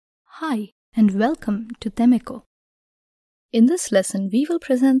Hi, and welcome to TEMEKO. In this lesson, we will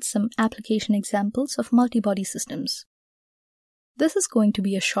present some application examples of multibody systems. This is going to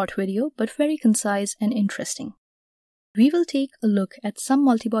be a short video, but very concise and interesting. We will take a look at some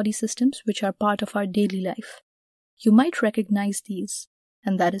multibody systems which are part of our daily life. You might recognize these,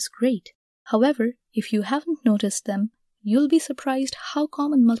 and that is great. However, if you haven't noticed them, you'll be surprised how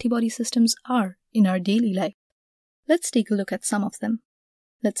common multibody systems are in our daily life. Let's take a look at some of them.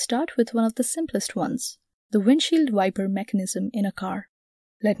 Let's start with one of the simplest ones, the windshield wiper mechanism in a car.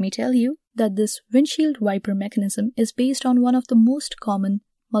 Let me tell you that this windshield wiper mechanism is based on one of the most common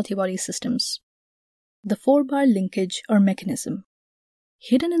multibody systems, the 4-bar linkage or mechanism.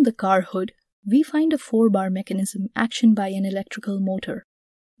 Hidden in the car hood, we find a 4-bar mechanism actioned by an electrical motor.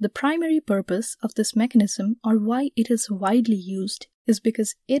 The primary purpose of this mechanism, or why it is widely used, is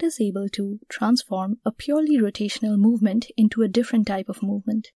because it is able to transform a purely rotational movement into a different type of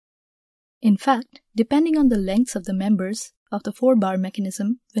movement. In fact, depending on the lengths of the members of the 4-bar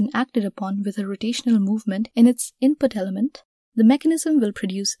mechanism, when acted upon with a rotational movement in its input element, the mechanism will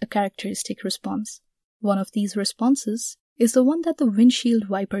produce a characteristic response. One of these responses is the one that the windshield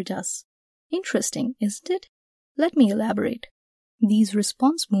wiper does. Interesting, isn't it? Let me elaborate. These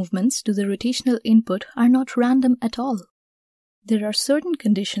response movements to the rotational input are not random at all. There are certain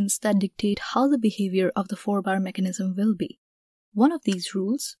conditions that dictate how the behavior of the 4-bar mechanism will be. One of these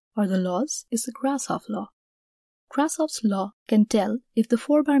rules, or the laws, is the Grashof law. Grashof's law can tell if the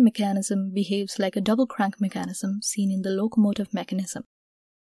 4-bar mechanism behaves like a double crank mechanism seen in the locomotive mechanism.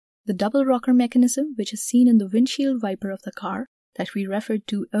 The double rocker mechanism, which is seen in the windshield wiper of the car that we referred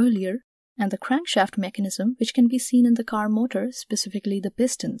to earlier, and the crankshaft mechanism, which can be seen in the car motor, specifically the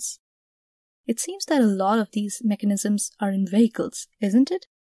pistons. It seems that a lot of these mechanisms are in vehicles, isn't it?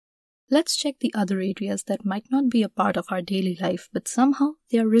 Let's check the other areas that might not be a part of our daily life, but somehow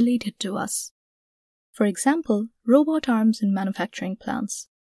they are related to us. For example, robot arms in manufacturing plants.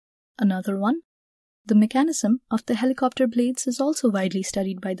 Another one, the mechanism of the helicopter blades is also widely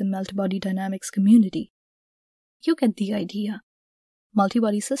studied by the multibody dynamics community. You get the idea.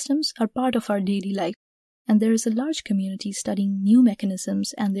 Multibody systems are part of our daily life, and there is a large community studying new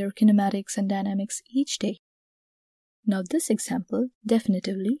mechanisms and their kinematics and dynamics each day. Now this example,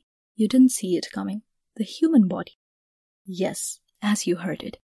 definitively, you didn't see it coming. The human body. Yes, as you heard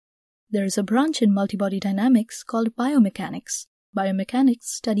it. There is a branch in multibody dynamics called biomechanics. Biomechanics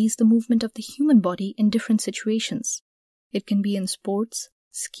studies the movement of the human body in different situations. It can be in sports,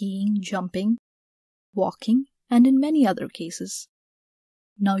 skiing, jumping, walking, and in many other cases.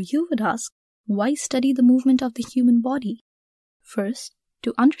 Now you would ask, why study the movement of the human body? First,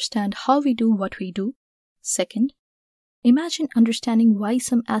 to understand how we do what we do. Second, imagine understanding why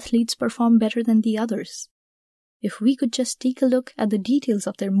some athletes perform better than the others. If we could just take a look at the details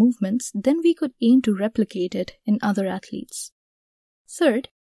of their movements, then we could aim to replicate it in other athletes. Third,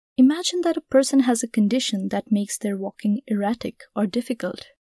 imagine that a person has a condition that makes their walking erratic or difficult.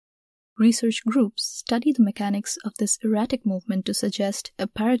 Research groups study the mechanics of this erratic movement to suggest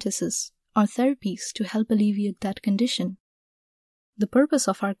apparatuses or therapies to help alleviate that condition. The purpose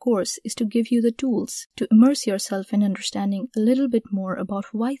of our course is to give you the tools to immerse yourself in understanding a little bit more about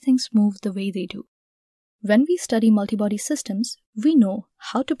why things move the way they do. When we study multibody systems, we know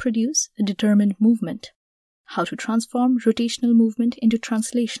how to produce a determined movement, how to transform rotational movement into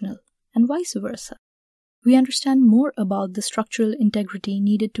translational, and vice versa. We understand more about the structural integrity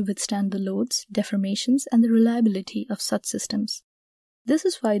needed to withstand the loads, deformations, and the reliability of such systems. This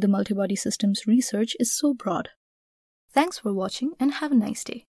is why the multibody systems research is so broad. Thanks for watching and have a nice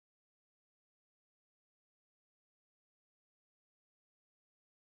day.